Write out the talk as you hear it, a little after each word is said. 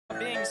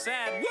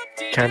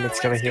Cameron's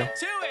gonna heal.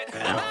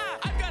 Yeah.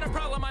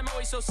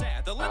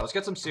 Let's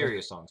get some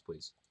serious songs,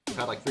 please. We've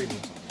had like 3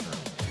 minutes on this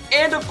row.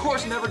 And of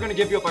course, Never Gonna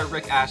Give You Up by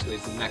Rick Astley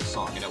is the next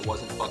song, and it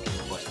wasn't fucking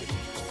requested.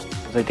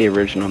 It was like the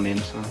original meme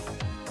song.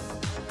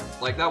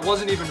 Like, that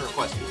wasn't even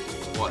requested.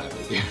 Whatever,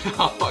 dude.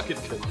 I'll fucking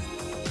kill you.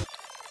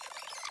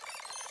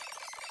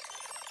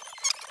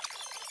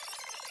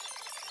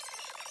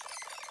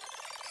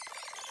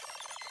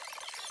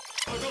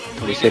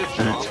 46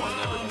 minutes. I'm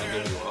never gonna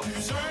give you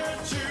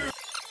up.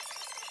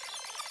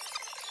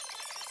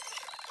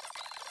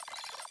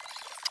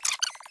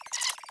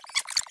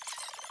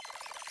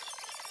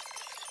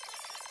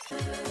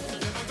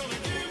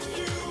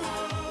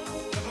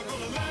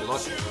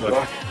 Good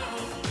luck.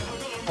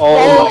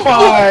 Oh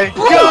my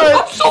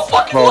god! I'm so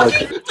fucking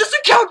lucky! This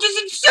account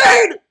is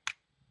insane!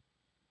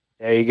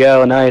 There you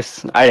go,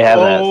 nice. I already have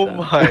that. Oh So.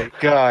 my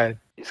god.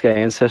 He's got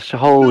ancestor.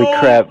 Holy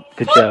crap.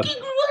 Good job.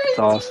 That's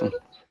awesome.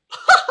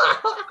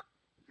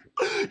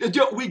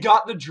 Yo, we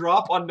got the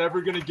drop on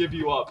Never Gonna Give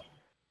You Up.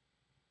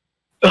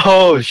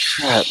 Oh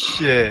crap.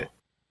 shit.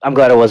 I'm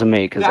glad it wasn't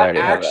me because I That already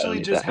have that.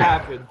 actually just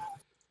happened.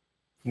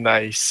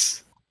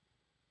 Nice.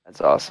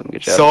 That's awesome.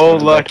 Good job. So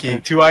lucky.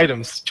 2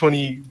 items.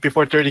 20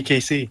 before 30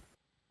 KC.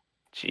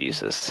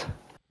 Jesus.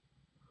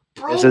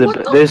 Bro, This is what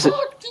a- the this-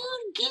 fuck, dude?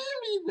 Give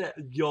me that.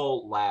 Yo,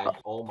 lag.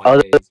 Oh my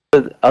Other, days.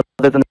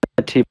 other than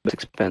that, T was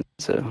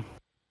expensive.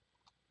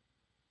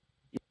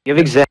 You have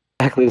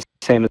exactly the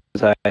same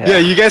as I have. Yeah,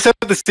 you guys have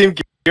the same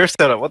gear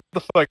setup. What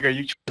the fuck? Are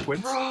you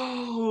twins?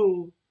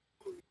 Bro!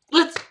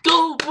 Let's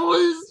go,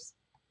 boys!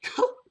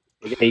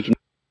 You can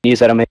use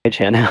that on Mage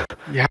Hand now.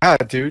 Yeah,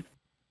 dude.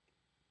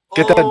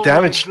 Get that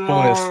damage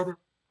bonus.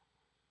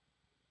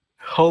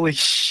 Holy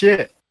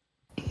shit.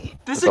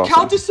 This That's account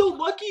awesome. is so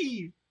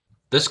lucky!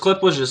 This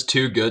clip was just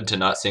too good to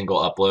not single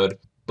upload.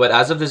 But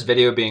as of this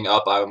video being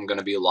up, I'm going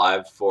to be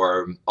live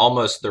for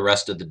almost the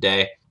rest of the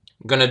day.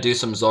 I'm going to do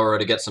some Zoro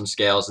to get some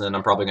scales, and then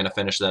I'm probably going to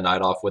finish the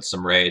night off with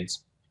some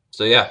raids.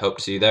 So yeah, hope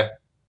to see you there.